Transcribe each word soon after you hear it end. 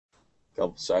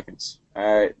Couple seconds.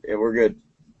 All right, yeah, we're good.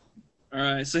 All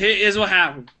right, so here's what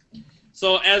happened.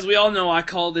 So as we all know, I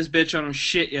called this bitch on her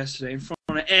shit yesterday in front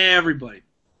of everybody.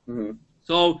 Mm-hmm.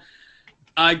 So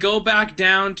I go back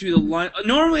down to the lunch.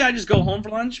 Normally I just go home for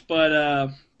lunch,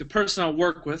 but the person I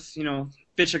work with,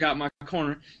 bitch, I got in my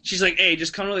corner. She's like, "Hey,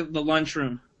 just come to the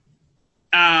lunchroom,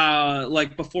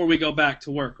 like before we go back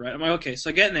to work, right?" I'm like, "Okay." So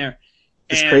I get in there,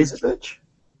 This and crazy bitch?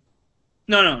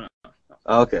 no.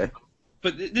 Oh, okay.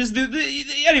 But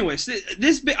anyways,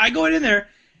 I go in there,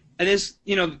 and this,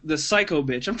 the psycho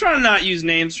bitch. I'm trying to not use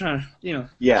names, trying to,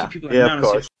 Yeah, keep people yeah, of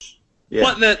course. Yeah.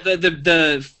 But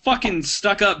the fucking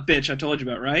stuck up bitch I told you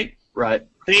about, right? Right.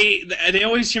 They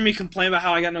always hear me complain about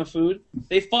how I got no food.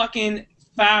 They fucking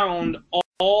found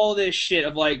all this shit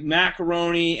of like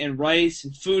macaroni and rice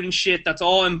and food and shit that's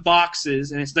all in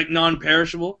boxes and it's like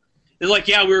non-perishable. They're like,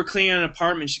 "Yeah, we were cleaning an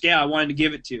apartment." She's like, "Yeah, I wanted to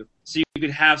give it to you so you could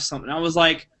have something." I was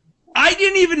like, I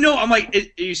didn't even know. I'm like,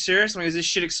 "Are you serious?" I'm like, "Is this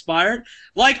shit expired?"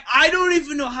 Like, I don't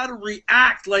even know how to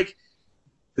react. Like,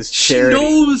 This she charity.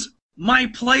 knows my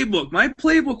playbook. My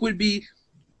playbook would be,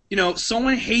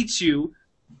 someone hates you,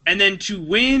 and then to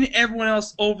win everyone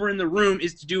else over in the room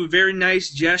is to do a very nice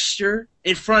gesture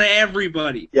in front of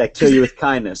everybody. Yeah, kill you with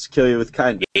kindness. Kill you with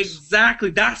kindness.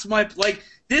 Exactly. That's my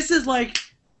This is like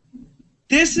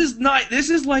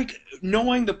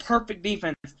knowing the perfect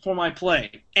defense for my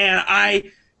play, and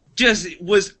I just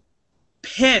was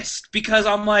pissed because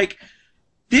I'm like,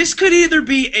 this could either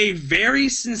be a very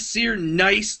sincere,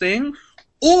 nice thing,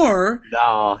 or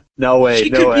No way. she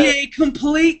No could way. be a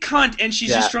complete cunt and she's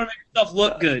Yeah. just trying to make herself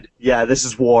look good. Yeah, this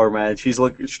is war, man. She's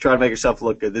trying to make herself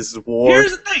look good. This is war.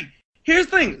 Here's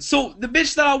the thing. So the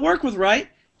bitch that I work with, right?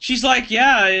 She's like,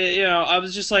 "Yeah, I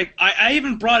was just like, I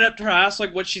even brought it up to her. I asked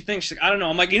like what she thinks. She's like, "I don't know."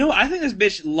 I'm like, I think this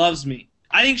bitch loves me.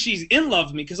 I think she's in love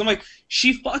with me because I'm like,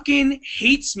 she fucking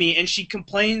hates me and she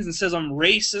complains and says I'm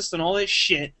racist and all this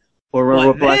shit. Well,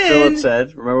 remember what Black then- Phillip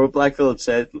said? Remember what Black Phillip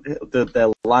said?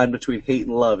 The line between hate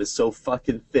and love is so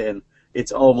fucking thin.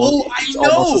 It's almost I it's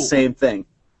know. almost the same thing.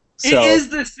 So, It is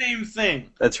the same thing.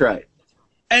 That's right.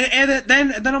 And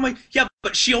then I'm like, yeah,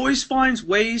 but she always finds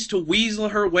ways to weasel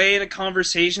her way into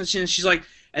conversations. And she's like,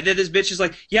 and then this bitch is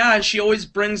like, yeah, and she always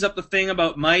brings up the thing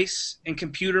about mice and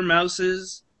computer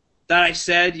mouses that I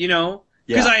said,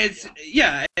 because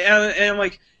and I'm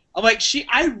like,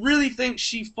 I really think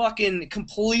she fucking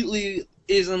completely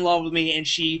is in love with me, and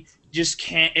she just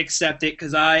can't accept it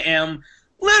because I am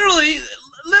literally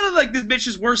like this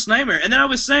bitch's worst nightmare. And then I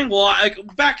was saying, well,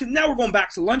 now we're going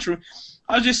back to the lunchroom.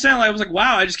 I was just saying, I was like,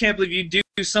 wow, I just can't believe you do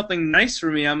something nice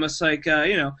for me. I'm just like,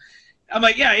 I'm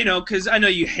like, yeah, because I know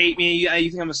you hate me. You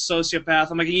think I'm a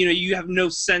sociopath. I'm like, you have no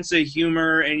sense of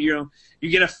humor, and you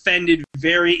get offended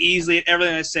very easily at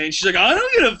everything I say. And she's like, I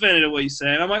don't get offended at what you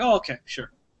say. And I'm like, oh, okay,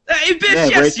 sure. Hey, bitch, Yeah,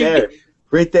 yes,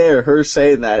 right there, her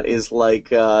saying that is like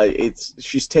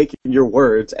she's taking your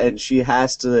words and she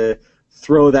has to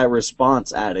throw that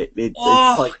response at it.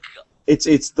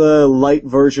 It's the light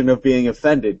version of being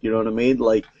offended. You know what I mean?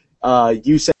 Like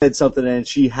you said something and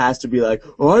she has to be like,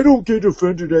 "Oh, I don't get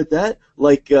offended at that."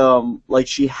 Like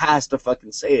she has to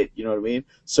fucking say it. You know what I mean?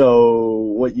 So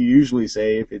what you usually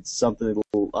say, if it's something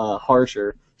a little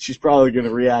harsher, she's probably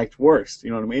gonna react worse. You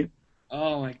know what I mean?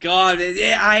 Oh my god,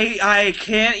 I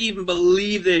can't even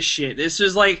believe this shit. This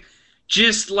is like,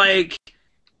 just like,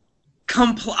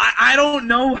 I don't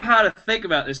know how to think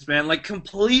about this, man. Like,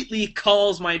 completely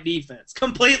calls my defense.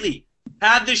 Completely.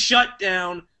 Had the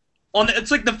shutdown.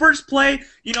 It's like the first play,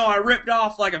 I ripped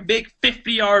off like a big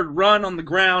 50-yard run on the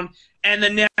ground, and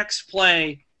the next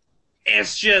play,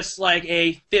 it's just like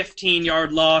a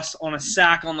 15-yard loss on a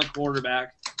sack on the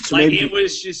quarterback. So like, maybe, it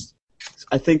was just...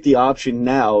 I think the option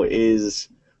now is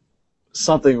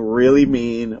something really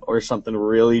mean or something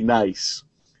really nice.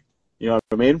 You know what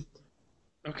I mean?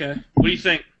 Okay. What do you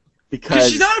think? Because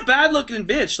she's not a bad-looking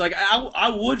bitch. Like, I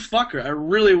would fuck her. I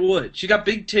really would. She got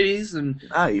big titties, and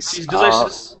nice. she's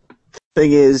delicious.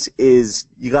 Thing is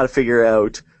you got to figure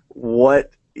out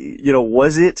what,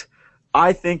 was it?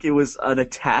 I think it was an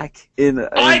attack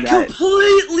I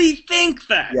completely think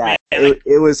that. Yeah, man.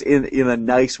 it was in a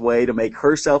nice way to make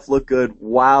herself look good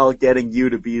while getting you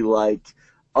to be like,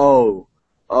 oh,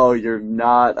 you're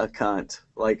not a cunt.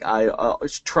 Like, I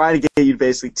was trying to get you to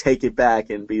basically take it back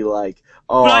and be like,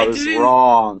 oh, I was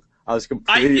wrong. I was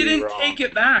completely wrong. I didn't take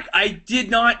it back. I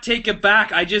did not take it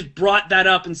back. I just brought that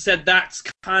up and said that's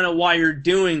kind of why you're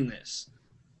doing this.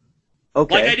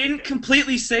 Okay. Like, I didn't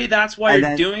completely say that's why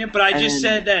you're doing it, but I just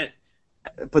said that.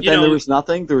 But then there was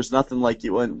nothing. There was nothing like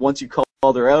once you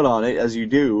called her out on it, as you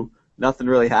do, nothing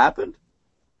really happened.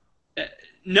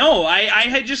 No, I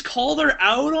had just called her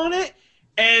out on it,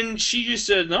 And she just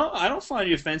said, no, I don't find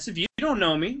you offensive. You don't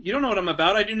know me. You don't know what I'm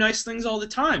about. I do nice things all the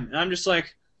time. And I'm just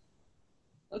like,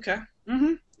 okay,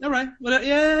 all right, well,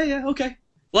 yeah, okay.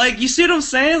 Like, you see what I'm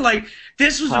saying? Like,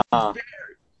 this was very...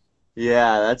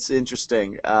 Yeah, that's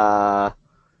interesting. Yeah,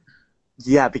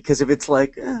 because if it's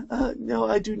like, no,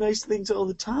 I do nice things all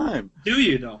the time. Do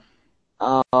you, though?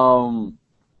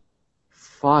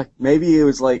 Fuck, maybe it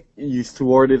was like you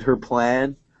thwarted her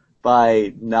plan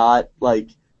by not, like,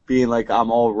 being like,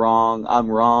 I'm all wrong, I'm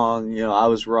wrong, you know, I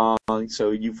was wrong,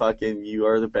 so you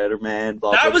are the better man,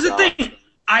 blah, That blah, was the blah. thing.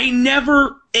 I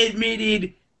never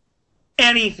admitted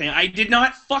anything. I did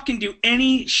not fucking do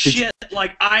any shit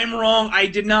like I'm wrong. I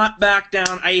did not back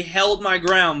down. I held my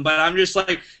ground, but I'm just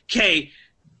like, okay,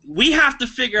 we have to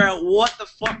figure out what the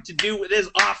fuck to do with this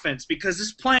offense because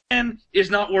this plan is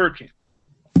not working.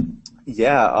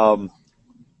 Yeah,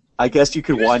 I guess you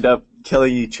could wind up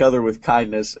killing each other with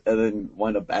kindness and then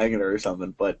wind up banging her or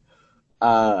something, but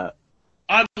I'd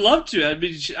love to.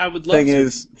 I would love to.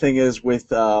 Thing is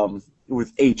with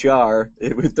HR,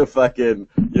 with the fucking,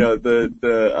 you know,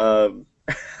 the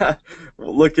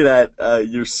looking at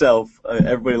yourself,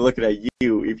 everybody looking at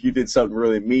you, if you did something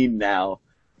really mean now,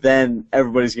 then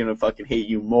everybody's gonna fucking hate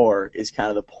you more, is kind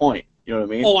of the point. You know what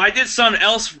I mean? Oh, I did something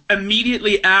else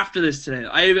immediately after this today.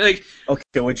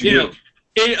 Okay, what'd you do?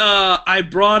 I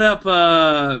brought up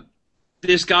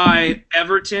this guy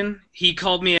Everton. He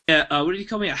called me what did he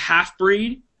call me? A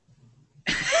half-breed.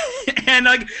 And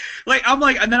I'm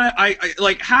like, and then I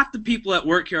like half the people at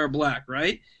work here are black,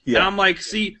 right? Yeah. And I'm like,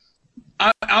 see,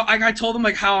 I told him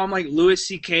like how I'm like Louis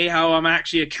C.K., how I'm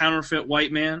actually a counterfeit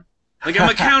white man. Like, I'm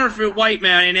a counterfeit white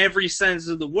man in every sense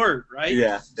of the word, right?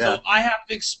 Yeah. So I have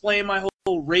to explain my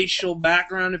whole racial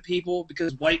background to people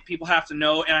because white people have to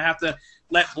know, and I have to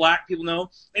let black people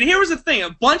know. And here was the thing. A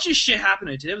bunch of shit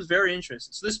happened today. It was very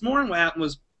interesting. So this morning what happened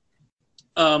was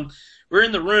we're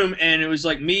in the room, and it was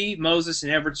like me, Moses,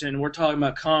 and Everton, and we're talking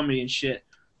about comedy and shit.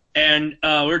 And we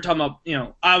were talking about, you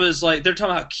know, I was like, they're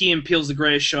talking about Key and Peele's the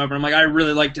greatest show ever. I'm like, I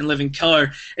really liked In Living Color.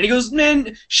 And he goes,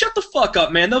 man, shut the fuck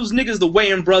up, man. Those niggas, the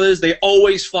Wayans brothers, they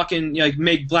always fucking, you know, like,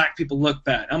 make black people look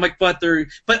bad. I'm like, but they're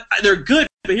good.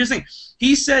 But here's the thing.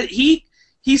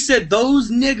 He said those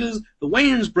niggas, the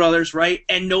Wayans brothers, right?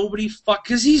 And nobody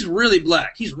because he's really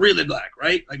black. He's really black,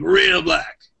 right? Like real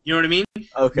black. You know what I mean?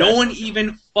 Okay. No one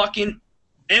even fucking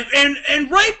and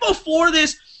right before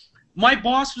this, my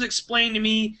boss was explaining to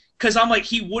me, because I'm like,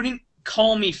 he wouldn't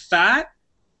call me fat.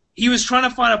 He was trying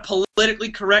to find a politically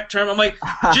correct term. I'm like,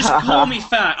 just call me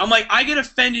fat. I'm like, I get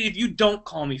offended if you don't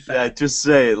call me fat. Yeah, just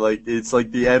say it. Like, it's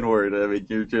like the N-word. I mean,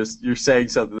 you're saying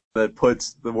something that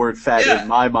puts the word fat in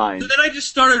my mind. So then I just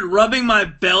started rubbing my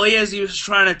belly as he was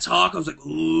trying to talk. I was like,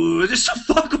 ooh, just to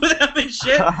fuck with him and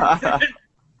shit.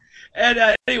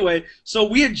 And anyway, so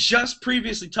we had just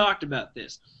previously talked about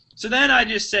this. So then I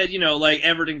just said, you know, like,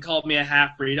 Everton called me a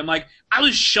half-breed. I'm like, I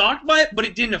was shocked by it, but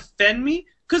it didn't offend me.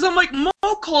 Because I'm like, Mo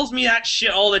calls me that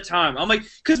shit all the time. I'm like,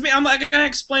 I'm like, I gotta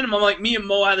explain to him. I'm like, me and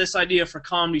Mo had this idea for a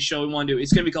comedy show we want to do.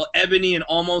 It's going to be called Ebony and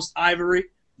Almost Ivory.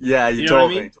 Yeah, you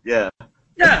told me. Yeah.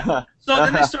 Yeah. So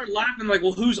then they start laughing, like,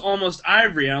 well, who's Almost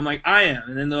Ivory? And I'm like, I am.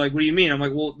 And then they're like, what do you mean? I'm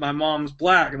like, well, my mom's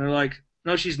black. And they're like,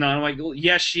 no, she's not. I'm like, well,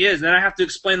 yes, she is. And then I have to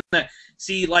explain that,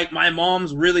 see, like, my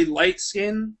mom's really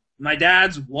light-skinned. My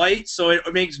dad's white, so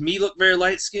it makes me look very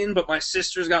light-skinned, but my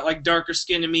sister's got, like, darker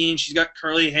skin than me, and she's got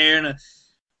curly hair and a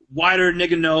wider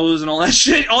nigga nose and all that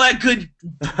shit, all that good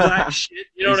black shit,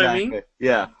 you know what I mean?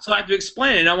 Yeah. So I have to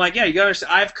explain it, and I'm like, yeah, you gotta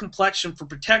understand, I have complexion for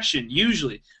protection,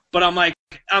 usually, but I'm like,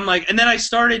 and then I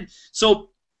started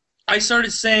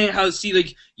saying how, see,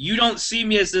 like, you don't see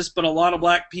me as this, but a lot of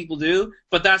black people do,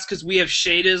 but that's because we have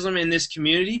shadism in this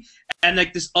community, and,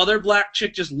 like, this other black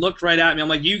chick just looked right at me. I'm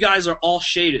like, you guys are all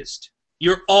shadist.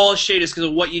 You're all shadist because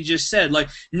of what you just said. Like,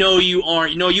 no, you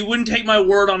aren't. You know, you wouldn't take my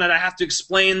word on it. I have to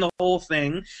explain the whole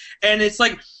thing. And it's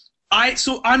like,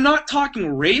 so I'm not talking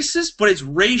racist, but it's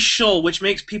racial, which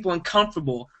makes people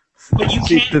uncomfortable. But you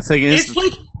can't. The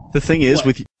thing is,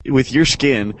 with your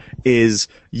skin is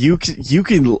you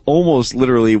can almost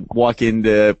literally walk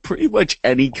into pretty much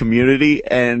any community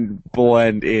and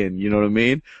blend in. You know what I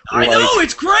mean? I know,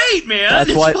 it's great, man.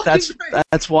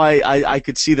 That's why I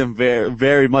could see them very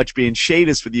very much being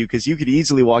shadist with you, because you could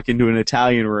easily walk into an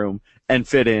Italian room and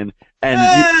fit in. And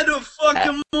the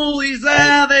fucking moolies,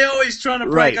 they always trying to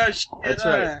break our shit. That's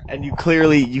right. And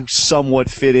you somewhat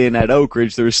fit in at Oak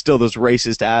Ridge. There's still those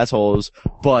racist assholes,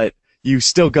 but you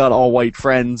still got all white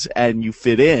friends and you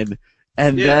fit in.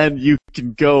 And then you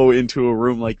can go into a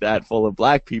room like that full of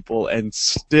black people and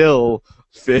still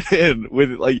fit in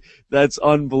with, like, that's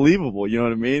unbelievable. You know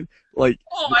what I mean? Like,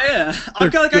 oh yeah,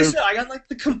 like I said, I got like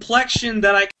the complexion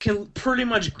that I can pretty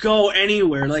much go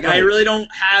anywhere. Like I really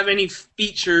don't have any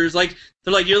features. Like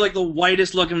they're like, you're like the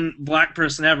whitest looking black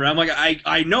person ever. I'm like,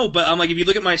 I know, but I'm like, if you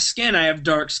look at my skin, I have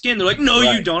dark skin. They're like, no,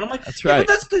 you don't. I'm like, that's right. But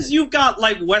that's because you've got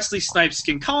like Wesley Snipes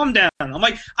skin. Calm down. I'm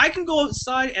like, I can go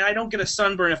outside and I don't get a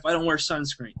sunburn if I don't wear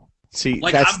sunscreen. See,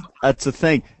 like, that's the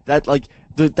thing. That like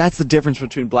that's the difference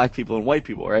between black people and white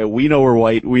people, right? We know we're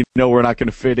white. We know we're not going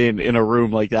to fit in a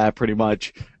room like that, pretty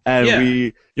much. And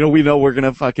we know we're going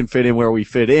to fucking fit in where we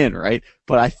fit in, right?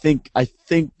 But I think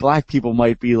black people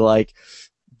might be like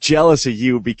jealous of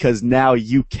you because now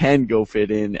you can go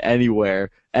fit in anywhere,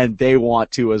 and they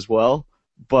want to as well.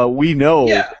 But we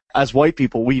know, as white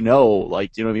people, we know,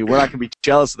 like, you know what I mean? We're not going to be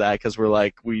jealous of that because we're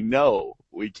like, we know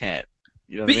we can't.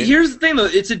 You know what I mean? Here's the thing, though.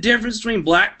 It's a difference between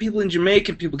black people and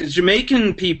Jamaican people. Because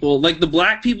Jamaican people, like the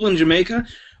black people in Jamaica,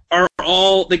 are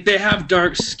all, like, they have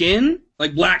dark skin,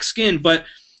 like black skin, but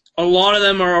a lot of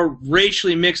them are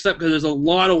racially mixed up because there's a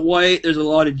lot of white, there's a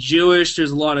lot of Jewish,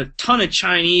 there's a ton of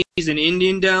Chinese and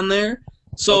Indian down there.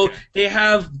 So they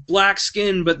have black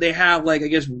skin, but they have, like, I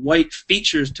guess, white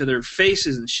features to their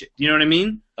faces and shit. You know what I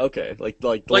mean? Okay, like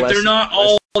they're not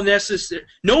all necessary.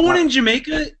 No one in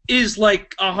Jamaica is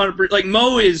like 100%. Like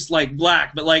Mo is like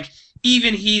black, but like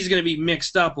even he's gonna be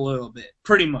mixed up a little bit,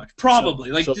 pretty much,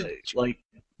 probably.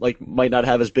 Like might not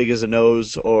have as big as a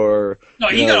nose, or no,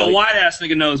 he got a wide ass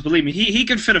nigga nose. Believe me, he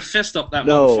could fit a fist up that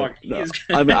motherfucker.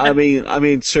 No. I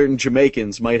mean, certain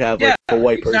Jamaicans might have like a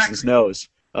white person's nose.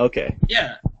 Okay.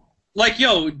 Yeah. Like,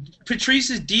 yo,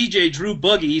 Patrice's DJ, Drew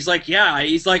Boogie, he's like,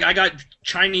 I got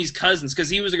Chinese cousins, because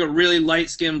he was like a really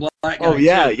light-skinned black guy. Oh,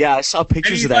 yeah, I saw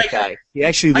pictures of that guy. He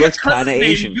actually looks kind of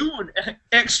Asian.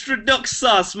 Extra duck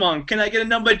sauce, man. Can I get a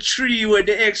number 3 with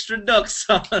the extra duck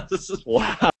sauce?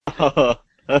 Wow.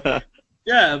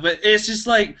 Yeah, but it's just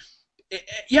like,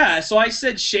 so I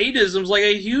said shadeism's like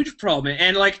a huge problem,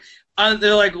 and like,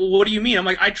 they're like, well, what do you mean? I'm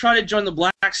like, I tried to join the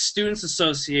Black Students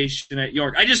Association at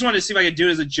York. I just wanted to see if I could do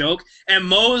it as a joke. And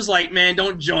Mo's like, man,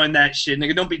 don't join that shit,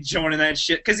 nigga. Don't be joining that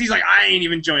shit. Because he's like, I ain't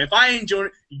even joining. If I ain't joining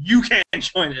it, you can't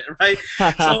join it, right?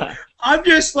 So I'm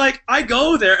just like, I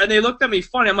go there, and they looked at me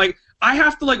funny. I'm like, I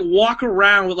have to, like, walk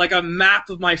around with, like, a map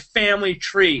of my family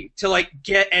tree to, like,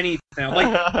 get anything.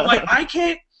 I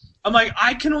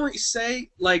can only say,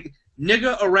 like,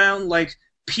 nigga around, like,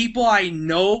 people I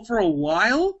know for a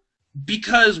while,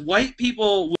 because white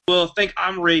people will think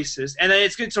I'm racist, and then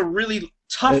it's a really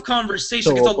tough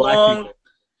conversation. It's a long,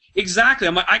 exactly.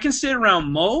 I'm like, I can sit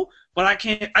around Mo, but I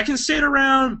can sit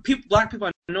around black people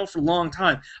I know for a long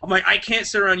time. I'm like, I can't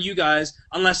sit around you guys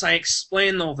unless I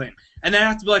explain the whole thing. And then I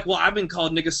have to be like, well, I've been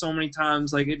called nigga so many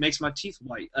times, like, it makes my teeth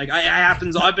white. Like, I've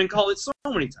been called it so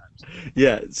many times.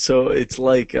 Yeah, so it's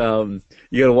like, you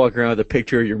gotta walk around with a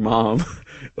picture of your mom.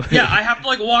 Yeah, I have to,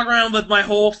 like, walk around with my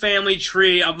whole family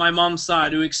tree of my mom's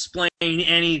side to explain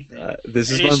anything.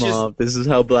 This is my mom. This is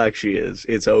how black she is.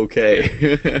 It's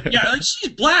okay. Yeah, like,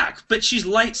 she's black, but she's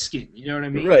light-skinned. You know what I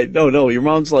mean? Right. No, your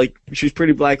mom's, like, she's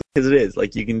pretty black as it is.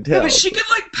 Like, you can tell. Yeah, but she could,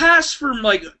 like, pass for,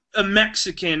 like, a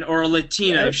Mexican or a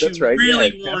Latina if she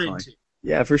really wanted to.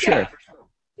 Yeah, for sure.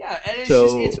 Yeah, and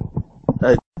it's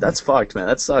that's fucked, man.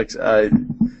 That sucks.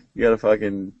 You gotta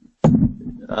fucking...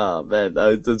 Oh, man,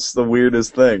 that's the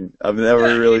weirdest thing. I've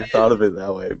never really thought of it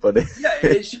that way, but... Yeah,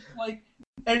 it's just like...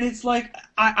 And it's like,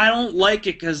 I don't like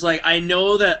it, because, like, I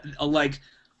know that, like,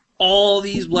 all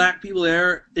these black people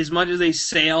there, as much as they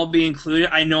say I'll be included,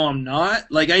 I know I'm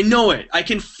not. Like, I know it.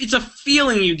 It's a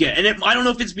feeling you get. And I don't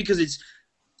know if it's because it's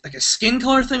like a skin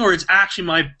color thing, or it's actually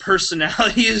my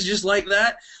personality is just like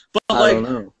that. But like, I don't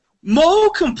know. Mo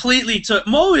completely took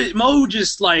Mo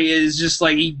just like is just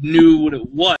like he knew what it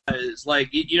was. Like,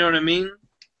 you know what I mean?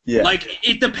 Yeah. Like,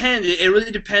 it depends. It really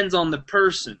depends on the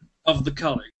person of the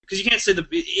color, because you can't say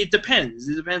it depends.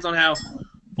 It depends on how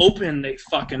open they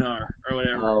fucking are or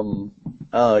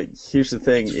whatever. Here's the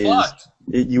thing: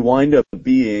 you wind up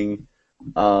being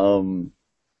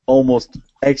almost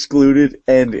excluded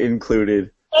and included.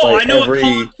 Oh, I know what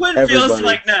Colin Quinn feels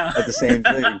like now. At the same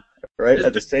thing, right?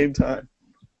 At the same time.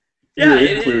 Yeah,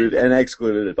 you're included and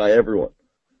excluded by everyone.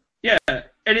 Yeah, and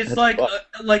it's like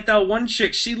that one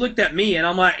chick, she looked at me, and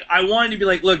I'm like, I wanted to be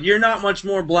like, look, you're not much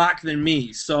more black than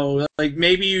me, so, like,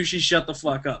 maybe you should shut the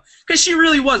fuck up. Because she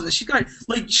really wasn't. She got,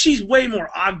 like, she's way more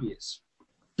obvious.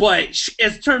 But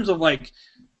in terms of, like,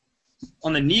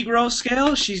 on the Negro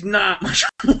scale, she's not much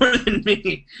more than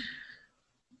me.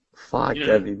 Fuck,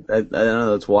 I mean, I don't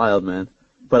know, that's wild, man.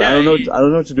 But I don't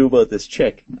know what to do about this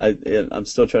chick. I'm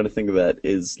still trying to think of that.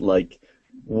 Is like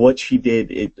what she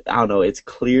did. I don't know. It's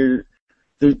clear.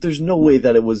 There's no way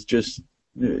that it was just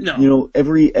No. You know,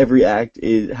 every act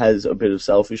has a bit of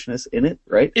selfishness in it,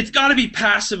 right? It's got to be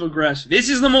passive aggressive. This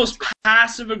is the most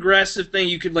passive aggressive thing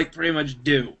you could like pretty much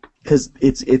do. Because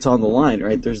it's on the line,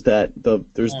 right? There's the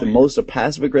most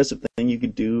passive aggressive thing you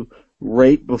could do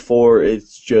right before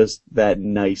it's just that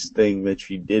nice thing that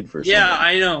she did for someone. Yeah,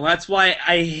 I know. That's why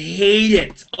I hate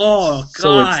it. Oh God.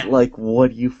 So it's like,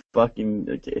 what do you fucking?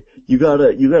 Okay, you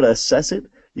gotta assess it.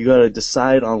 You gotta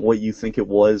decide on what you think it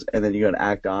was, and then you gotta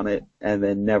act on it, and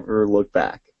then never look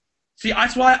back. See,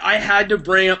 that's why I had to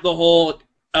bring up the whole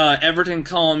Everton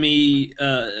calling me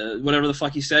whatever the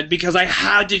fuck he said, because I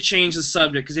had to change the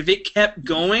subject. Because if it kept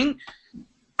going,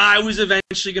 I was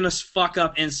eventually gonna fuck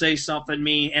up and say something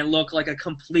mean and look like a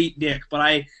complete dick. But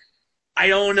I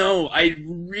don't know. I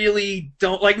really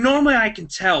don't like. Normally I can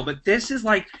tell, but this is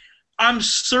like, I'm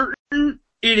certain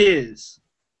it is,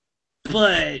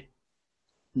 but.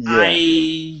 Yeah.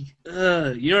 You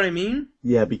know what I mean?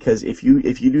 Yeah, because if you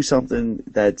do something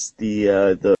that's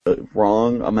the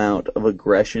wrong amount of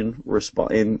aggression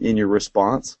in your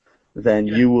response, then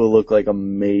you will look like a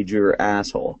major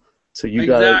asshole. So you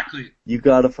gotta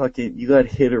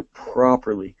hit her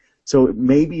properly. So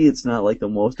maybe it's not like the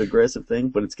most aggressive thing,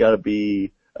 but it's gotta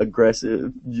be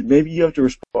aggressive. Maybe you have to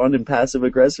respond in passive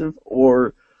aggressive,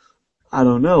 or I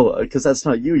don't know, because that's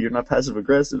not you. You're not passive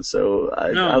aggressive, so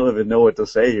I don't even know what to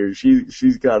say here.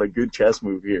 She's got a good chess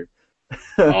move here.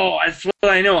 Oh, that's what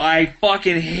I know. I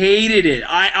fucking hated it.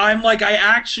 I'm like, I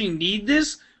actually need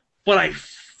this, but I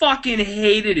fucking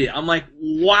hated it. I'm like,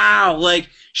 wow. Like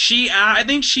I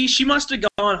think she must have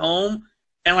gone home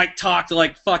and like talked to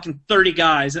like fucking 30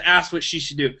 guys and asked what she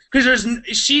should do. Because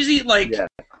she's like,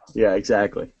 yeah,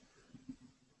 exactly.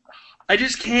 I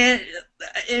just can't.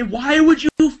 And why would you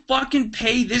fucking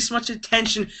pay this much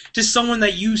attention to someone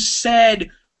that you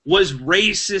said was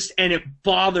racist and it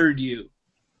bothered you?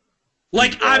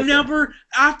 Like, exactly. I'm never,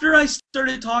 after I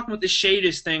started talking with the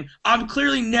Shadist thing, I'm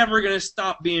clearly never going to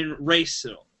stop being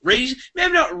racial. Maybe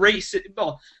not racist,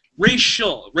 well,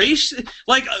 racial.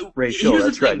 Like, racial,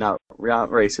 that's right. Not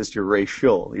racist, you're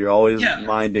racial. You're always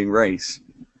minding race.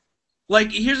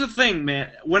 Like, here's the thing,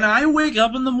 man. When I wake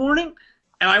up in the morning,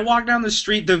 and I walk down the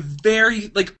street,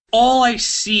 all I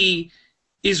see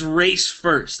is race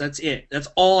first. That's it. That's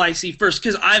all I see first.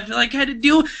 Because I've had to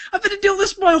deal with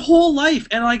this my whole life.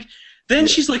 And then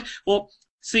she's like, well,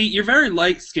 see, you're very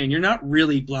light skinned. You're not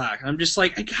really black. And I'm just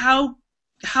like how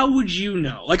would you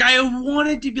know? Like, I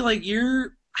wanted to be like,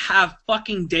 you're half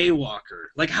fucking daywalker.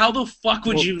 Like, how the fuck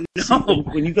would you know? See,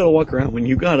 when you gotta walk around, when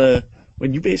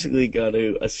you basically got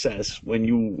to assess when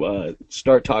you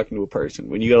start talking to a person,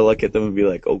 when you got to look at them and be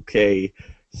like, okay,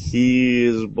 he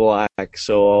is black,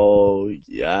 so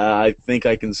yeah, I think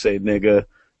I can say nigga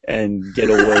and get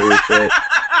away with it.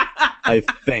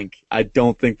 I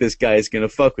don't think this guy is going to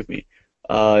fuck with me.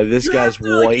 This guy's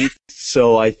white,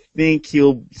 so I think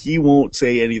he won't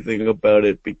say anything about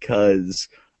it because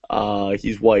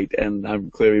he's white and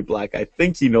I'm clearly black. I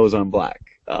think he knows I'm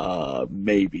black.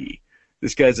 Maybe.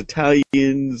 This guy's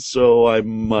Italian, so I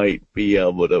might be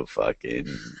able to fucking...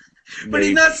 But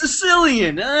he's not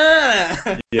Sicilian!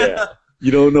 Ah! Yeah. You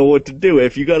don't know what to do.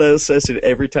 If you gotta assess it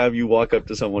every time you walk up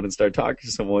to someone and start talking to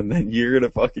someone, then you're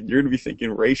gonna be thinking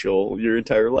racial your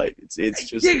entire life. It's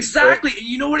just... Exactly! And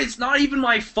you know what? It's not even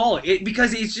my fault.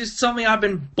 Because it's just something I've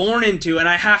been born into, and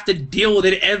I have to deal with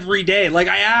it every day. Like,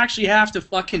 I actually have to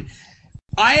fucking...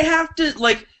 I have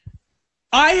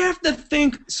to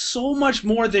think so much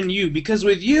more than you, because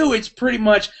with you, it's pretty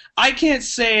much, I can't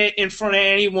say it in front of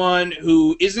anyone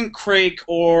who isn't Craig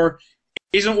or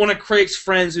isn't one of Craig's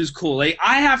friends who's cool. Like,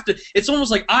 it's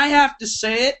almost like I have to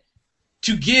say it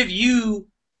to give you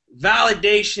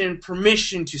validation,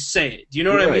 permission to say it. Do you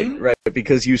know what I mean? Right,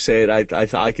 because you say it,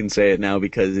 I can say it now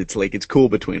because it's like, it's cool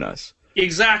between us.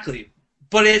 Exactly.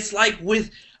 But it's like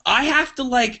I have to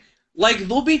like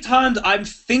there'll be times I'm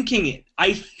thinking it.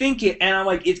 I think it, and I'm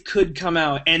like, it could come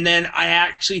out. And then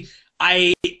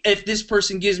if this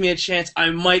person gives me a chance, I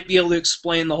might be able to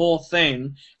explain the whole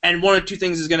thing. And one or two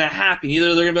things is going to happen.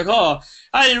 Either they're going to be like, oh,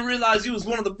 I didn't realize he was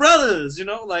one of the brothers,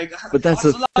 like, but that's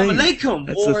the thing. Or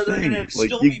they're going to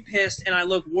still be pissed and I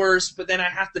look worse, but then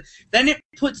then it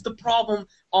puts the problem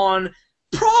on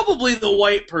probably the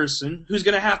white person who's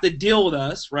going to have to deal with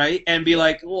us, right? And be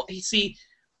like, well,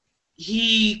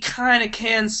 he kind of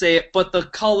can say it, but the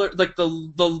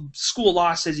school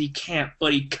law says he can't,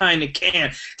 but he kind of can.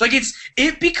 It's like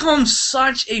it becomes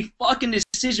such a fucking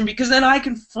decision, because then I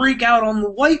can freak out on the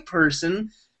white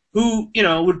person who,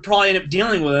 would probably end up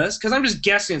dealing with us, because I'm just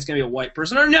guessing it's going to be a white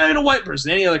person, or not even a white person,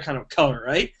 any other kind of color,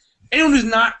 right? Anyone who's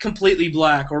not completely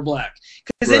black or black.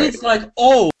 Because then it's like,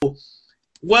 oh,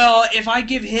 Well, if I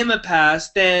give him a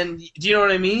pass, then do you know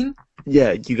what I mean?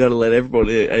 Yeah, you gotta let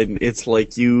everybody, and it's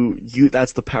like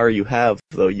that's the power you have,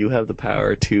 though. You have the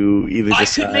power to either I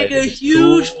decide could make a if it's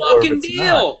huge cool or if fucking it's not.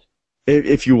 deal.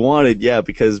 If you wanted, yeah,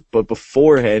 but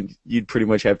beforehand, you'd pretty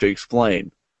much have to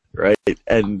explain, right?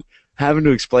 And having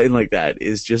to explain like that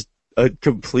is just a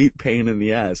complete pain in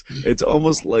the ass. It's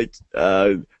almost like, I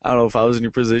don't know, if I was in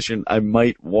your position, I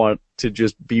might want to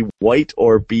just be white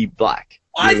or be black.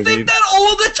 You know I what think mean? that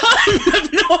all the time. You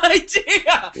have no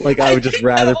idea. Like, I would just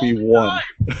rather be one.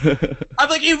 I'm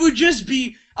like, it would just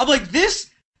be. I'm like,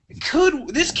 this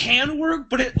can work,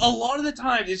 but a lot of the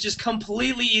time it's just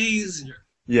completely easier.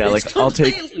 Yeah, It's like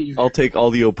I'll take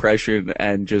all the oppression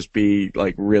and just be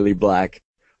like really black,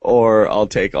 or I'll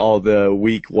take all the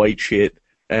weak white shit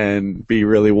and be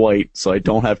really white, so I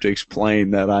don't have to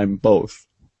explain that I'm both.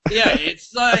 Yeah,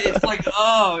 it's like,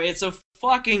 oh, it's a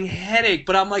fucking headache.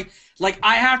 But I'm like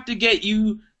I have to get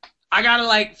you. I gotta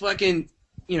like fucking,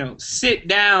 sit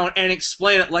down and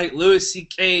explain it like Louis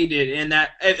C.K. did in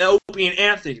that Opie and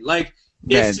Anthony. Like,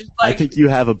 Man, it's just like, I think you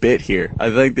have a bit here. I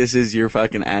think this is your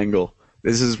fucking angle.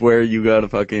 This is where you gotta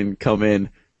fucking come in.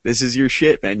 This is your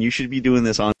shit, man. You should be doing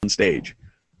this on stage.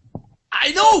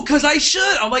 I know, cause I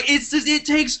should. I'm like, it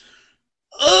takes.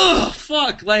 Ugh,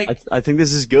 fuck. Like, I think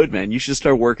this is good, man. You should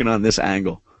start working on this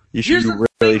angle. You should. You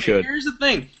really should. Here's the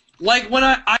thing. Like, when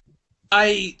I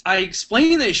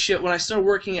explained this shit when I started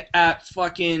working at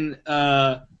fucking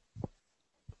what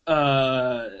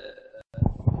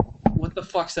the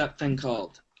fuck's that thing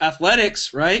called?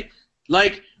 Athletics, right?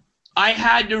 Like, I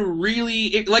had to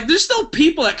really there's still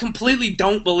people that completely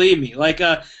don't believe me. Like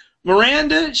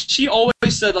Miranda, she always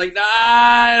said like, nah,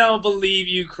 I don't believe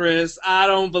you, Chris. I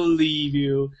don't believe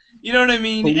you. You know what I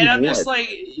mean? Believe and I'm what? just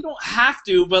like, you don't have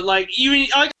to, but like, even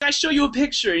like I show you a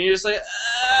picture and you're just like,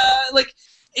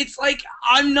 it's like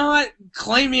I'm not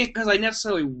claiming it because I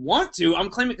necessarily want to. I'm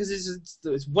claiming it because it's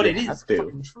what it is. It's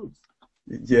fucking truth.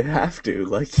 You have to,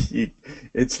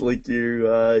 it's like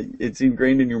it's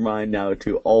ingrained in your mind now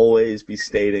to always be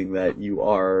stating that you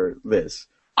are this.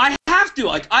 I have to,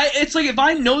 it's like if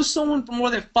I know someone for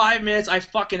more than 5 minutes, I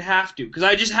fucking have to, because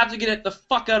I just have to get it the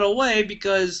fuck out of the way,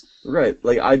 because... Right,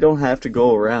 like, I don't have to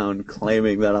go around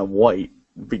claiming that I'm white,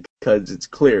 because it's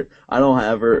clear. I don't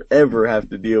ever have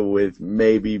to deal with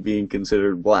maybe being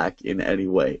considered black in any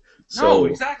way. So, no,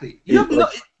 exactly. You have no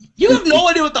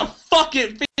idea what the fuck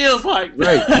it feels like.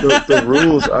 Right.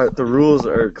 The rules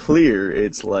are clear.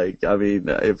 It's like, I mean,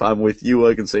 if I'm with you,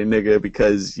 I can say nigga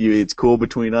because it's cool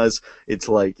between us. It's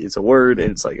like it's a word,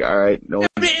 and it's like, all right, no.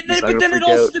 But then it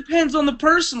also depends on the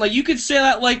person. Like, you could say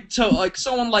that to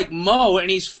someone like Mo, and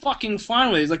he's fucking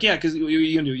fine with it. He's like, yeah, because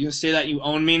you gonna do? You gonna say that you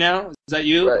own me now? Is that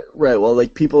you? Right. Well,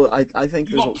 like people, I think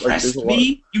you oppressed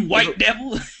me, you white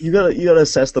devil. You gotta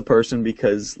assess the person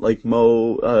because like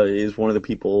Mo is one of the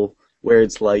people where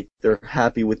it's like they're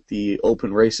happy with the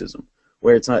open racism,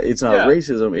 where it's not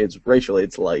racism, it's racial.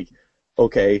 It's like,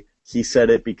 okay, he said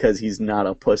it because he's not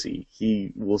a pussy.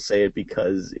 He will say it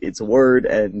because it's a word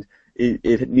and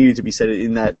it needed to be said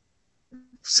in that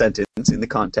sentence in the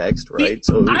context, right?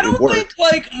 So I don't think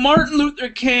like Martin Luther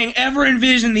King ever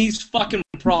envisioned these fucking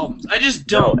problems. I just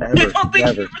don't. No, I don't think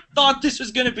he ever thought this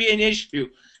was going to be an issue.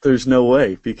 There's no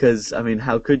way, because, I mean,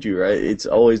 how could you, right? It's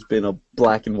always been a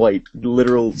black and white,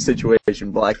 literal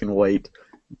situation, black and white,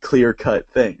 clear-cut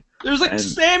thing. There's like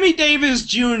Sammy Davis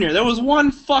Jr. There was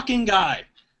one fucking guy.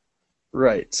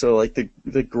 Right, so, like,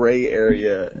 the gray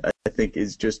area, I think,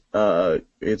 is just,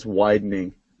 it's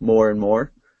widening more and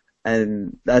more.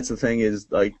 And that's the thing is,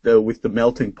 like, with the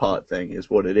melting pot thing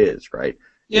is what it is, right?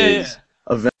 Yeah.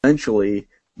 Eventually,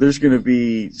 there's going to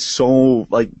be so,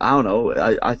 like, I don't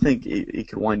know, I think it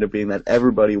could wind up being that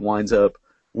everybody winds up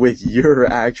with your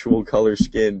actual color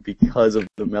skin because of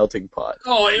the melting pot.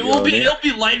 Oh, it'll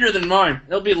be lighter than mine.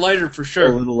 It'll be lighter for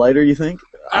sure. A little lighter, you think?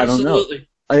 Absolutely.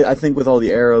 I don't know. I think with all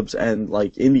the Arabs and,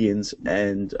 like, Indians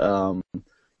and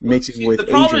mixing with Asians...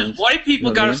 The problem is white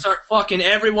people gotta start fucking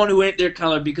everyone who ain't their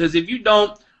color, because if you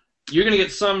don't, you're gonna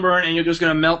get sunburned and you're just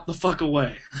gonna melt the fuck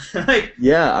away.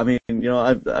 Yeah, I mean,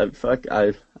 I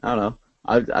don't know.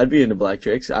 I'd be into black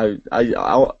chicks. Did I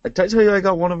tell you I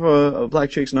got one of a black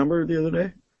chick's number the other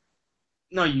day?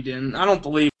 No, you didn't. I don't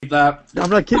believe that. I'm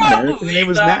not kidding, man. Her name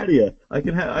was Nadia. I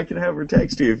can have her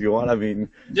text you if you want. I mean,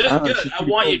 good. I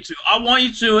want you to. I want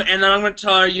you to, and then I'm gonna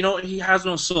tell her. He has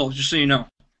no soul. Just so you know.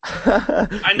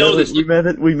 I know this. We met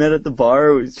at the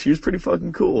bar. She was pretty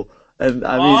fucking cool. And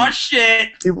I mean, oh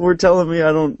shit! People were telling me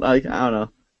I don't know.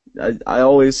 I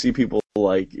always see people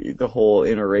like the whole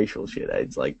interracial shit.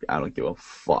 It's like I don't give a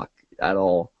fuck at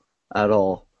all. I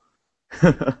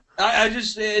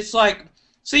just it's like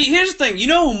See, here's the thing. You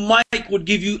know, Mike would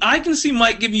give you. I can see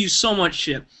Mike giving you so much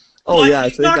shit. Oh But yeah, I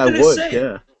he's think not I gonna would. say it.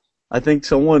 Yeah, I think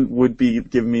someone would be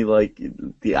giving me like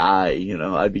the eye. You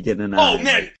know, I'd be getting an eye. Oh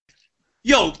man,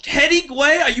 yo, Teddy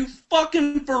Gway, are you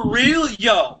fucking for real?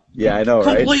 Yo. Yeah, I know,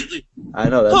 right? Completely. I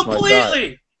know, that's my thought.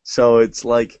 Completely. So it's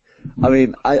like, I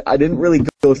mean, I didn't really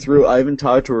go through. I haven't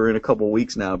talked to her in a couple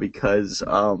weeks now because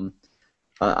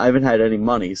I haven't had any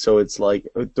money. So it's like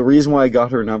the reason why I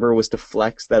got her number was to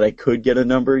flex that I could get a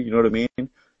number. You know what I mean?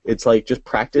 It's like just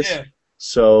practice. Yeah.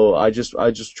 So I just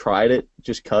tried it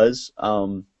just 'cause.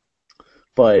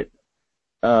 But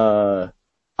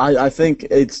I think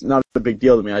it's not a big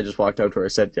deal to me. I just walked up to her, I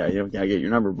said, yeah, you know, can I get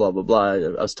your number? Blah blah blah.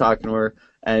 I was talking to her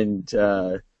and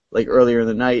like earlier in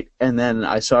the night, and then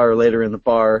I saw her later in the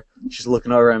bar. She's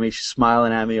looking over at me, she's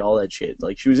smiling at me, all that shit.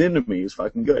 Like she was into me. It was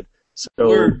fucking good. So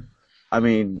Word. I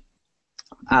mean,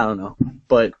 I don't know,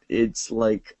 but it's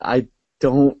like I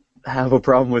don't have a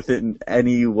problem with it in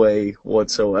any way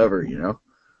whatsoever, you know?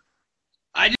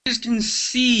 I just can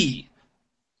see.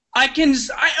 I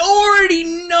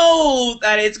already know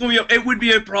that it would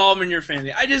be a problem in your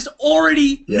family. I just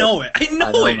already know it. I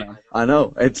know it. Man. I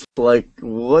know. It's like,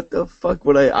 what the fuck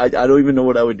would I don't even know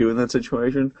what I would do in that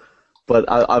situation, but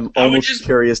I'm almost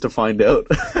curious to find out.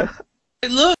 Hey,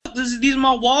 look, these are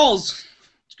my walls.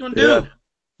 What you gonna do?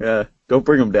 Yeah. Don't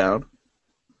bring them down.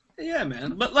 Yeah,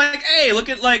 man. But like, hey, look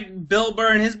at like Bill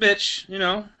Burr and his bitch, you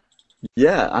know.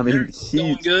 Yeah, I mean,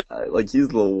 he's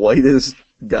the whitest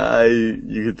guy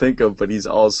you could think of, but he's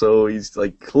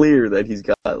like clear that he's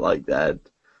got like that,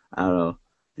 I don't know,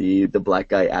 the black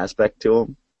guy aspect to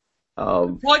him.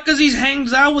 Probably because he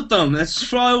hangs out with them. That's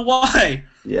probably why.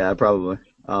 Yeah, probably.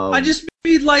 I just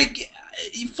be like,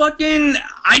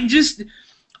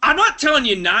 I'm not telling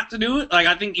you not to do it. Like,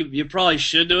 I think you probably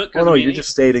should do it. Oh no, you're just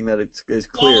stating that it's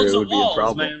clear it would be a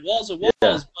problem. Man. Walls are walls,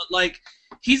 but like,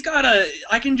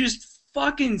 I can just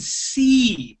fucking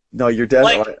see. No, you're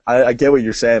definitely. Like, I get what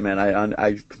you're saying, man.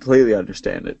 I completely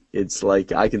understand it. It's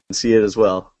like I can see it as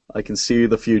well. I can see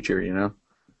the future, you know.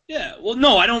 Yeah. Well,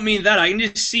 no, I don't mean that. I can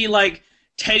just see like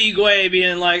Teddy Gway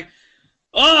being like,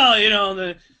 oh, you know,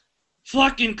 the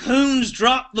fucking Coons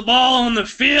dropped the ball on the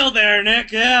field there,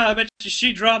 Nick. Yeah, I bet you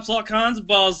she drops all kinds of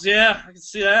balls. Yeah, I can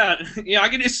see that. Yeah, I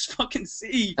can just fucking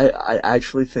see. I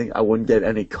actually think I wouldn't get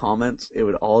any comments. It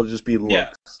would all just be looks.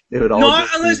 Yeah. It would all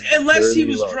unless he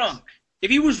was looks. Drunk. If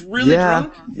he was really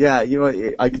drunk. Yeah, you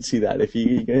know, I could see that. If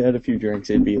he had a few drinks,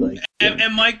 it'd be like.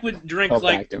 And Mike would drink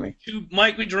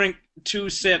Mike would drink 2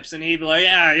 sips, and he'd be like,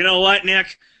 yeah, you know what,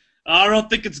 Nick? I don't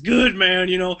think it's good, man.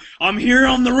 You know, I'm here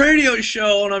on the radio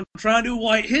show, and I'm trying to do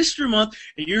White History Month,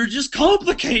 and you're just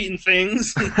complicating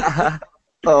things.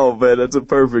 Oh, man, that's a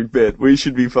perfect bit. We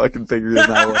should be fucking figuring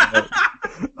that one out.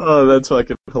 Oh, that's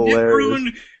fucking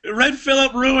hilarious. Red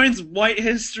Phillip ruins White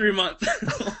History Month.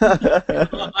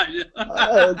 That's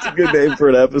a good name for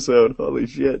an episode. Holy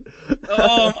shit.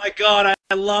 Oh, my God.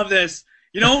 I love this.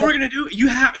 You know what we're going to do? You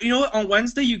know what? On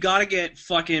Wednesday, you got to get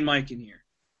fucking Mike in here.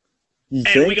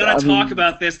 And we gotta talk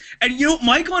about this. And you know,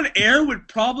 Mike on air would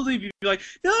probably be like,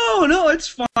 no, it's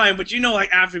fine. But you know, like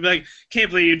after be like, can't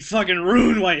believe you'd fucking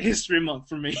ruin White History Month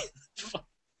for me.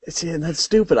 See, and that's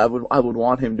stupid. I would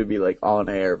want him to be like on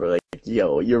air, but like,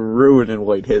 yo, you're ruining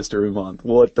White History Month.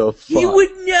 What the fuck? He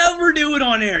would never do it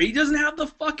on air. He doesn't have the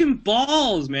fucking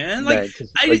balls, man. Like,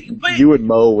 you and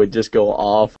Mo would just go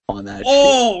off on that.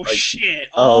 Oh shit. Shit!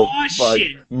 Oh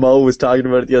shit! Mo was talking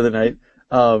about it the other night.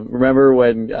 Remember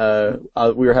when we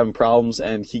were having problems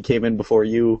and he came in before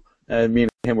you and me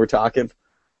and him were talking?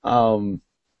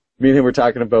 Me and him were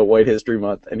talking about White History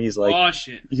Month, and he's like, "Oh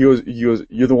shit!" He goes,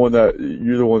 "You're the one that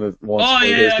wants White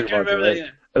History Month, right?" That, yeah.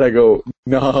 And I go,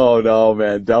 "No,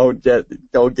 man, don't get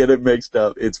it mixed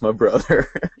up. It's my brother."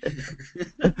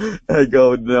 I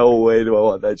go, "No way do I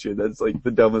want that shit. That's like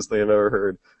the dumbest thing I've ever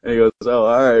heard." And he goes, "Oh,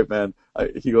 all right, man."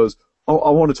 He goes, "Oh,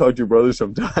 I want to talk to your brother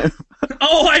sometime."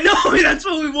 Oh, I know. That's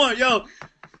what we want, yo.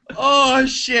 Oh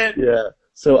shit. Yeah.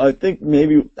 So I think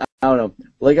maybe, I don't know.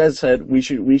 Like I said, we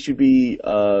should be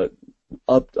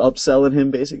upselling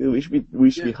him basically. We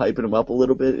should be hyping him up a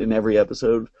little bit in every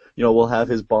episode. You know, we'll have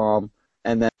his bomb,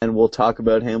 and then we'll talk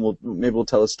about him. Maybe we'll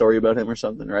tell a story about him or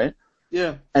something, right?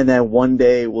 Yeah. And then one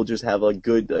day we'll just have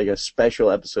a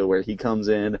special episode where he comes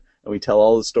in and we tell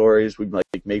all the stories. We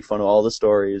like make fun of all the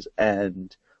stories,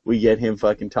 and we get him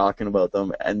fucking talking about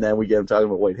them, and then we get him talking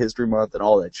about White History Month and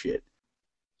all that shit.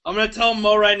 I'm gonna tell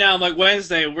Mo right now, like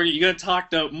Wednesday, you're gonna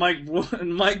talk to Mike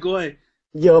Gway.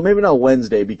 Yo, maybe not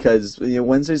Wednesday because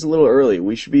Wednesday's a little early.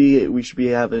 We should be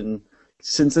having,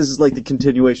 since this is like the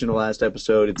continuation of the last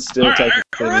episode. It's still all right.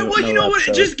 Well, you know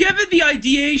what? Just give it the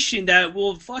ideation that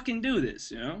we'll fucking do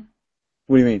this. You know.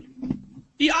 What do you mean?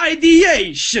 The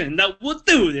ideation that will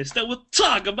do this, that will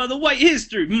talk about the White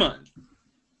History Month.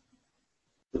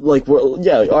 Like,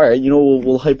 yeah, all right.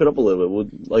 We'll hype it up a little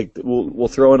bit. We'll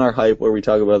throw in our hype where we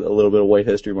talk about a little bit of White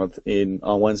History Month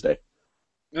on Wednesday.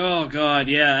 Oh God,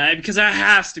 yeah, because that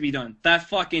has to be done. That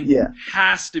fucking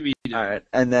has to be done. All right,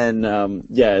 and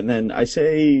then I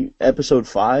say episode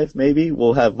 5 maybe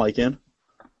we'll have Mike in.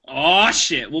 Oh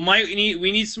shit! Well, Mike, we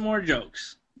need some more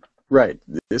jokes. Right.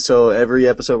 So every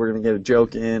episode we're gonna get a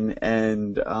joke in,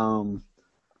 and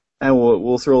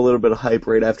we'll throw a little bit of hype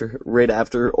right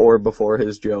after or before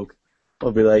his joke.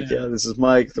 We'll be like, yeah, this is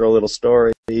Mike. Throw a little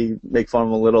story, make fun of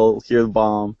him a little, hear the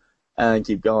bomb, and then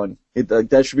keep going.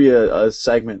 That should be a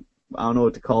segment. I don't know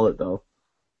what to call it though.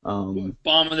 Bomb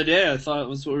of the day. I thought it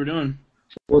was what we were doing.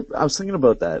 Well, I was thinking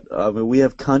about that. We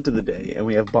have cunt of the day and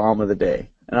we have bomb of the day,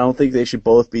 and I don't think they should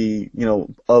both be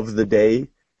of the day.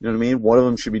 You know what I mean? One of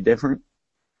them should be different.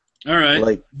 All right.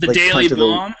 Like daily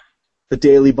bomb. The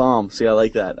daily bomb. See, I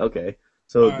like that. Okay.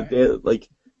 So right.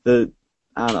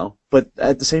 I don't know, but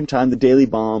at the same time, the daily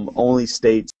bomb only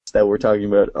states that we're talking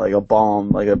about like a bomb,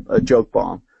 like a joke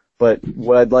bomb. But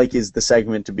what I'd like is the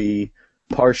segment to be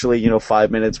partially,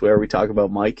 5 minutes where we talk about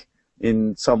Mike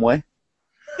in some way.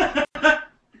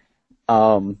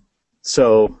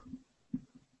 So,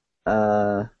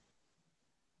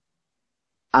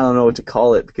 I don't know what to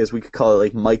call it because we could call it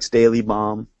like Mike's Daily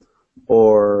Bomb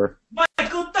or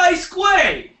Michael Dice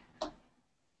Quay.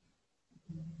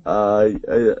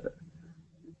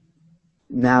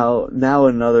 Now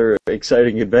another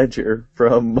exciting adventure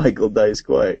from Michael Dice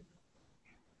Quay.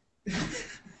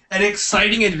 An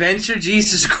exciting adventure?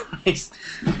 Jesus Christ.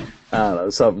 I don't know,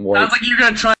 something more. Sounds like you're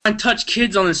going to try and touch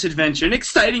kids on this adventure. An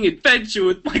exciting adventure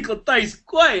with Michael Dice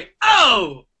Quay.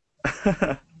 Oh!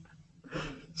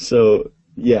 So,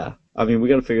 yeah. I mean, we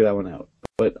got to figure that one out.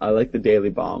 But I like the daily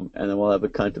bomb, and then we'll have a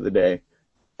cunt of the day.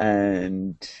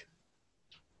 And,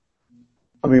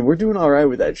 I mean, we're doing all right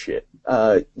with that shit.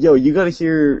 You gotta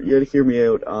hear me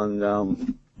out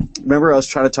on, remember I was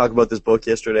trying to talk about this book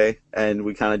yesterday, and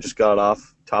we kind of just got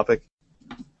off topic?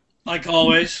 Like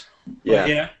always. Yeah.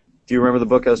 Yeah. Do you remember the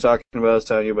book I was talking about? I was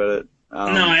telling you about it. No,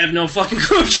 I have no fucking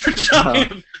clue what you're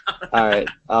talking about. All right.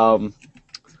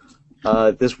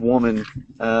 This woman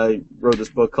wrote this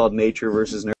book called Nature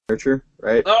versus Nurture,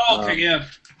 right? Oh, okay, yeah.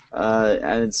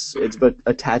 And it's about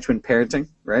attachment parenting,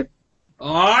 right?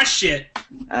 Oh shit.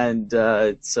 And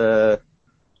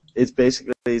it's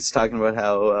basically talking about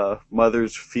how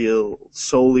mothers feel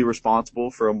solely responsible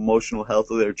for emotional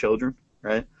health of their children,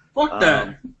 right? Fuck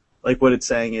that. Like what it's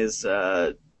saying is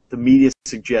the media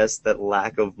suggests that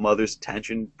lack of mother's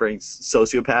attention brings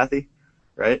sociopathy,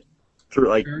 right?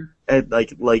 Through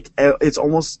it's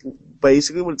almost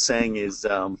basically what it's saying is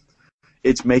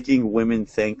it's making women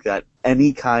think that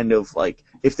any kind of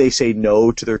if they say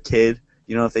no to their kid,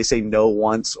 if they say no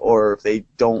once or if they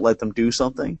don't let them do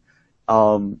something,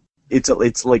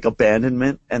 it's like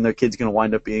abandonment and their kid's gonna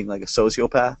wind up being like a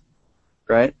sociopath,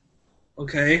 right?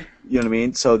 Okay. You know what I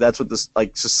mean? So that's what this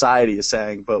society is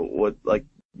saying, but what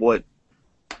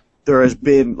there has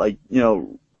been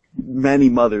many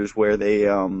mothers where they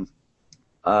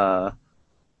hold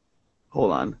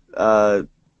on.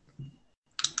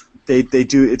 They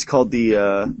do, it's called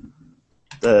the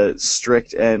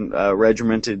strict and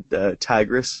regimented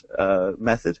Tigris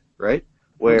method, right?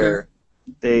 Where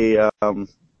they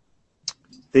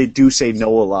do say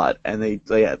no a lot, and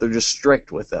they're just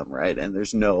strict with them, right? And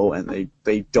there's no, and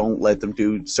they don't let them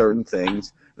do certain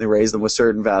things. They raise them with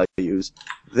certain values.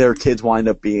 Their kids wind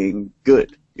up being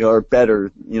good, or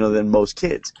better, than most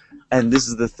kids. And this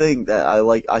is the thing that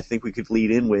I think we could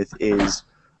lead in with is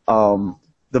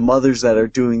the mothers that are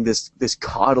doing this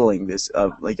coddling, this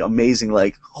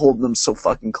amazing, holding them so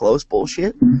fucking close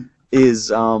bullshit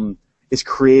is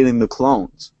creating the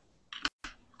clones.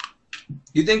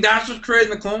 You think that's what's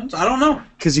creating the clones? I don't know.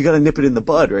 Because you got to nip it in the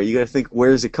bud, right? You got to think,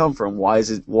 where does it come from? Why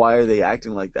are they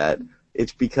acting like that?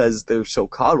 It's because they're so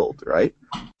coddled, right?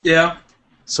 Yeah.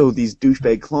 So these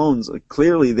douchebag clones,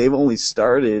 clearly they've only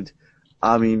started,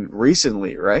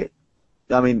 recently, right?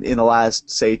 In the last,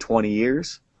 say, 20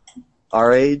 years.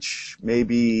 Our age,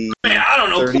 maybe I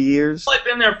don't know. 30 years. I've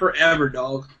been there forever,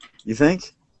 dog. You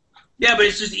think? Yeah, but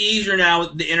it's just easier now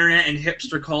with the internet and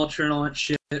hipster culture and all that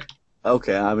shit.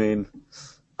 Okay, I don't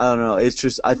know. It's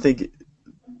just, I think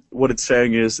what it's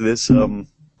saying is this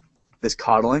this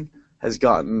coddling has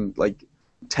gotten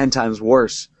 10 times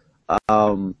worse.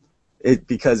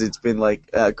 Because it's been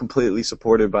completely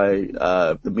supported by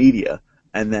the media,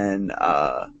 and then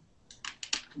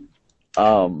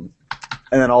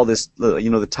all this,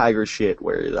 the tiger shit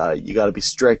where you got to be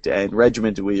strict and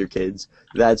regimented with your kids.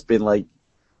 That's been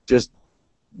just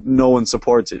no one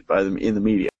supports it in the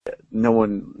media. No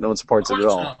one supports it at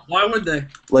all. Not. Why would they?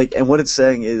 Like, and what it's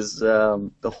saying is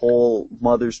the whole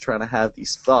mother's trying to have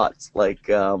these thoughts. Like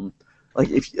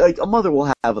if like a mother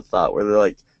will have a thought where they're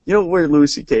like, you know, where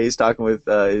Louis C.K. is talking with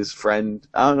his friend.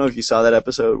 I don't know if you saw that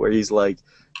episode where he's like,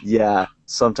 yeah,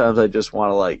 sometimes I just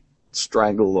want to like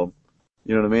strangle them.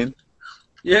 You know what I mean?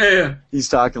 Yeah. He's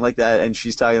talking like that, and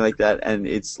she's talking like that, and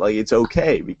it's like it's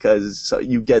okay because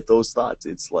you get those thoughts.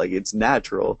 It's like it's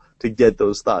natural to get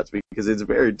those thoughts because it's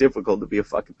very difficult to be a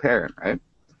fucking parent, right?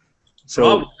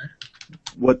 So,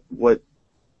 what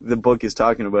the book is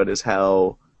talking about is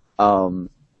how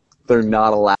they're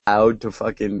not allowed to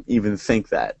fucking even think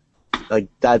that. Like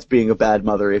that's being a bad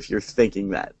mother if you're thinking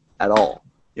that at all.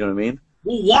 You know what I mean?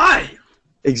 Well, why?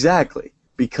 Exactly,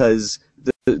 because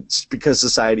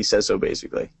society says so,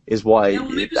 basically, is why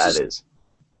that is.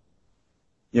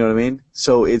 You know what I mean?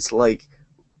 So it's like,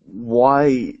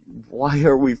 why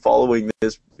are we following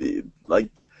this? Like,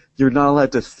 you're not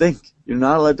allowed to think. You're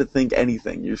not allowed to think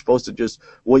anything. You're supposed to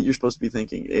what you're supposed to be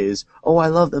thinking is, oh, I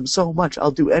love them so much,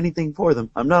 I'll do anything for them.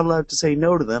 I'm not allowed to say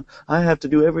no to them. I have to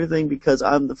do everything because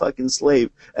I'm the fucking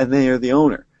slave and they are the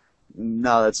owner.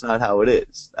 No, that's not how it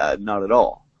is. Not at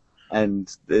all.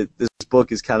 And this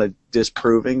book is kind of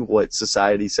disproving what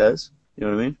society says. You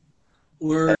know what I mean?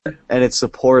 Word. And it's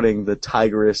supporting the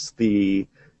tigress, the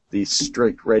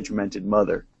strict, regimented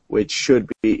mother, which should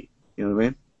be. You know what I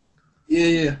mean?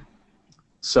 Yeah.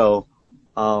 So,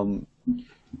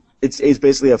 it's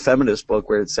basically a feminist book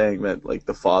where it's saying that like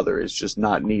the father is just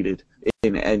not needed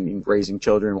in raising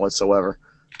children whatsoever.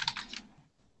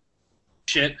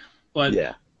 Shit. But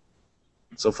yeah.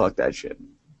 So fuck that shit.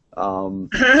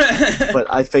 But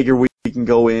I figure we can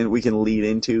go in, we can lead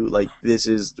into, like, this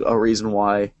is a reason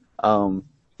why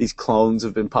these clones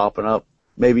have been popping up.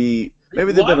 Maybe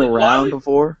they've been around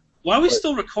before. Why are we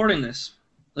still recording this?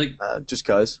 Like, just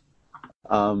cause.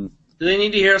 Do they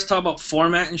need to hear us talk about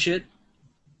format and shit?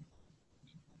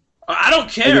 I don't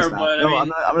care, but no, I'm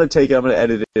gonna take it. I'm gonna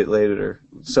edit it later.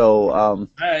 So, all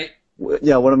right.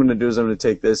 Yeah, what I'm gonna do is I'm gonna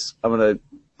take this. I'm gonna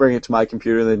bring it to my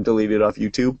computer and then delete it off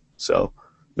YouTube. So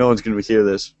no one's gonna hear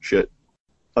this shit.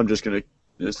 I'm just gonna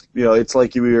it's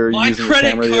like you were using the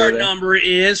camera. My credit card number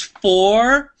is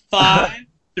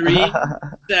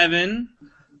 4537.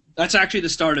 That's actually the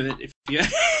start of it. If you.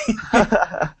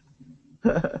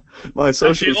 My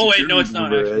social security it's not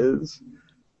number is.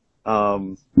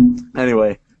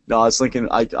 Anyway, no, I was thinking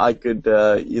I could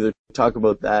either talk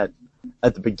about that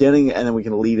at the beginning and then we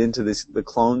can lead into the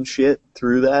clone shit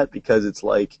through that, because it's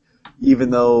like, even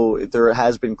though there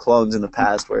has been clones in the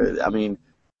past where, I mean,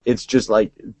 it's just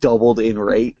like doubled in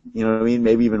rate, you know what I mean?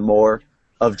 Maybe even more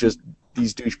of just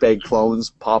these douchebag clones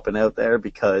popping out there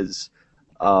because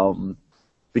of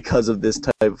this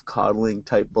type of coddling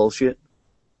type bullshit.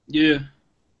 Yeah.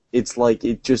 It's like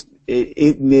it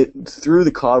through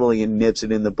the coddling and nips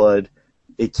it in the bud.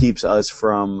 It keeps us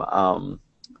from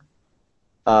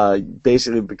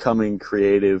basically becoming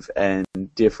creative and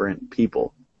different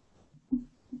people.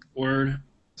 Word.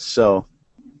 So,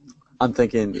 I'm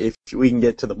thinking if we can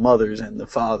get to the mothers and the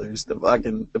fathers, the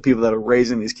people that are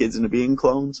raising these kids into being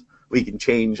clones, we can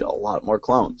change a lot more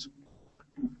clones.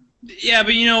 Yeah,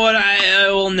 but you know what?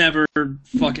 I will never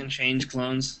fucking change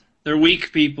clones. They're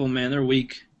weak people, man. They're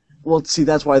weak. Well, see,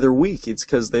 that's why they're weak. It's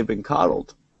because they've been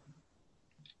coddled.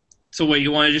 So what,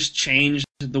 you want to just change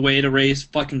the way to raise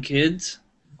fucking kids?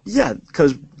 Yeah,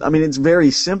 because, I mean, it's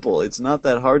very simple. It's not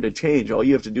that hard to change. All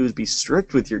you have to do is be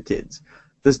strict with your kids.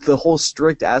 The whole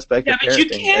strict aspect of parenting. Yeah, but you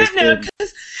can't now,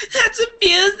 because that's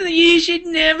abuse and you should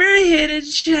never hit a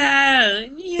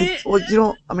child. Yeah.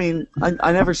 Well, I mean,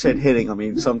 I never said hitting. I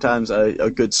mean, sometimes a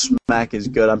good smack is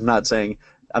good. I'm not saying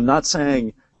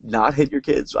not hit your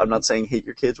kids. I'm not saying hit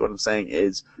your kids. What I'm saying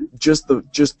is just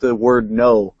the word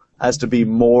no has to be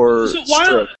more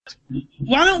strict.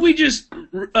 Why don't we just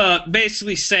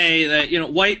basically say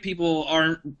that white people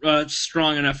aren't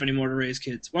strong enough anymore to raise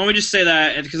kids? Why don't we just say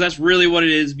that, because that's really what it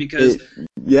is? Because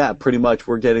yeah, pretty much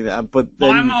we're getting that. But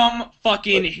then, my mom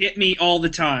fucking hit me all the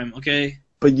time. Okay.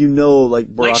 But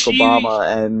like Barack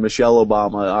Obama and Michelle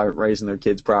Obama aren't raising their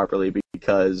kids properly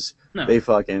because they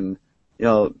fucking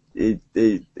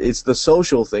it's the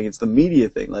social thing, it's the media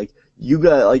thing. Like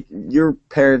your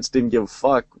parents didn't give a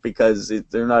fuck because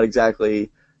they're not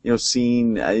exactly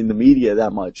seen in the media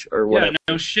that much or whatever.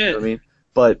 Yeah, no shit. You know what I mean,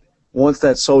 but once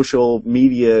that social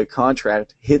media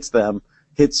contract hits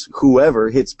whoever,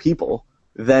 hits people,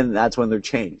 then that's when they're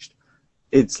changed.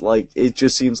 It's like, it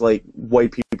just seems like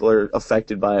white people are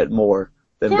affected by it more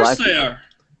than black people. Of course they are.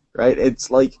 Right?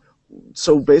 It's like,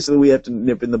 so basically we have to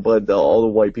nip in the bud all the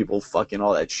white people fucking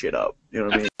all that shit up. You know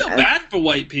what I mean? I feel bad for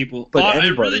white people. But I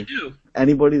really do.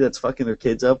 Anybody that's fucking their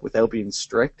kids up without being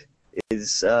strict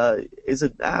is an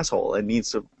asshole and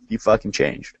needs to be fucking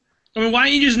changed. I mean, why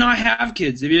don't you just not have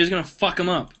kids if you're just gonna fuck them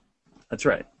up? That's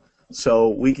right. So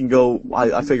we can go.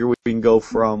 I figure we can go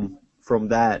from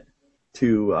that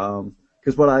to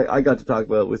because what I got to talk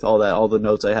about with all the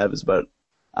notes I have is about,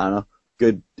 I don't know,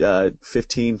 good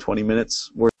 15, 20 minutes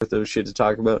worth of shit to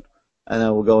talk about, and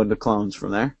then we'll go into clones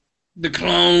from there. The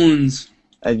clones.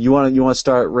 And you want to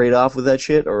start right off with that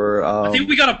shit, or I think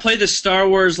we gotta play the Star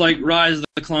Wars like Rise of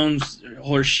the Clones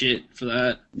horse shit for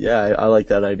that. Yeah, I like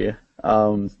that idea.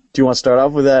 Do you want to start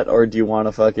off with that, or do you want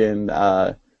to fucking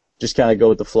just kind of go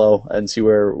with the flow and see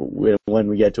when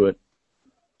we get to it?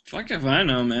 Fuck if I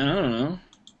know, man. I don't know.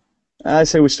 I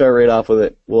say we start right off with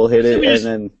it. We'll hit it,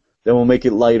 and then we'll make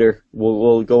it lighter.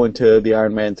 We'll go into the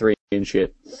Iron Man 3 and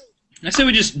shit. I say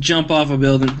we just jump off a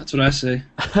building. That's what I say.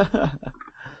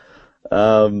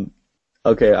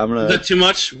 Okay, I'm gonna. Was that too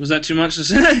much? Was that too much to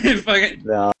say?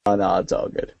 No, it's all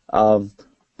good.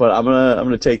 But I'm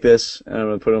gonna take this and I'm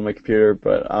gonna put it on my computer.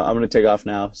 But I'm gonna take off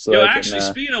now. So Yo, actually,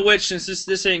 speaking of which, since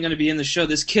this ain't gonna be in the show,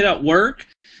 this kid at work,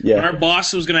 when our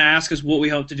boss was gonna ask us what we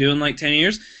hope to do in like 10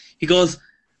 years, he goes,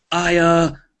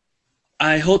 I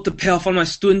hope to pay off all my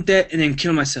student debt and then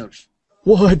kill myself.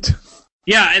 What?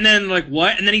 Yeah, and then like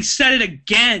what? And then he said it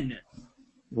again.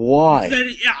 Why? I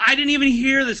didn't even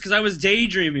hear this because I was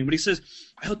daydreaming. But he says,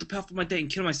 I hope to pay off my debt and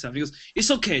kill myself. He goes,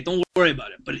 it's okay, don't worry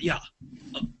about it. But yeah,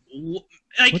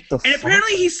 like, and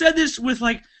apparently he said this with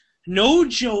like no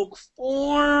joke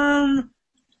form,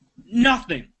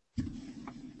 nothing.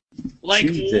 Like,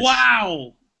 Jesus.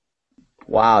 Wow.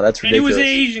 Wow, that's ridiculous. And it was an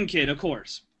Asian kid, of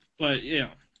course. But, you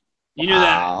know, you knew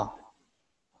that.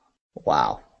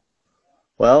 Wow.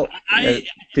 Well,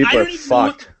 people are don't even fucked. know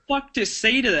what the fuck to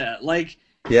say to that. Like,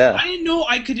 yeah. I didn't know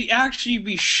I could actually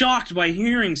be shocked by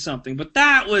hearing something, but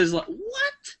that was like,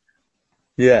 what?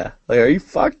 Yeah. Like, are you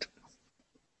fucked?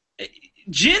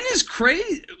 Jin is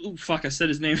crazy. Ooh, fuck, I said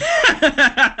his name.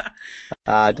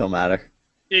 It don't matter.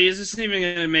 Yeah, he's just even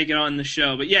gonna make it on the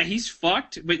show. But yeah, he's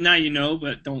fucked. But now you know.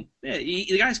 But don't. Yeah,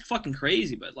 the guy's fucking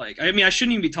crazy. But like, I mean, I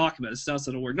shouldn't even be talking about it. It's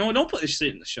outside of work. No, don't put this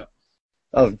shit in the show.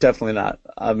 Oh, definitely not.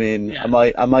 I mean, yeah.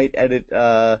 I might edit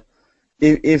because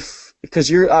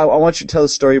I want you to tell the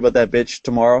story about that bitch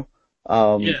tomorrow.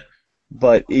 Yeah.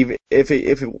 But even if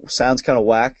it sounds kind of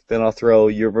whack, then I'll throw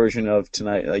your version of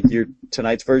tonight, like your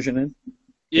tonight's version in.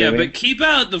 Yeah, but mean? Keep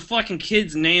out the fucking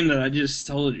kid's name that I just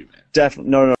told you, man.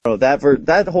 Definitely, no.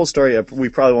 That whole story we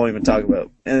probably won't even talk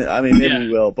about. And I mean, maybe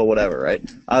we will, but whatever, right?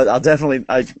 I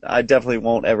definitely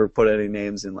won't ever put any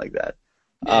names in like that.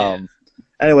 Yeah.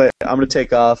 Anyway, I'm gonna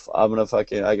take off. I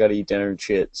gotta eat dinner and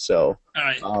shit. So. All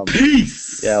right.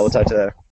 Peace. Yeah, we'll talk to you there.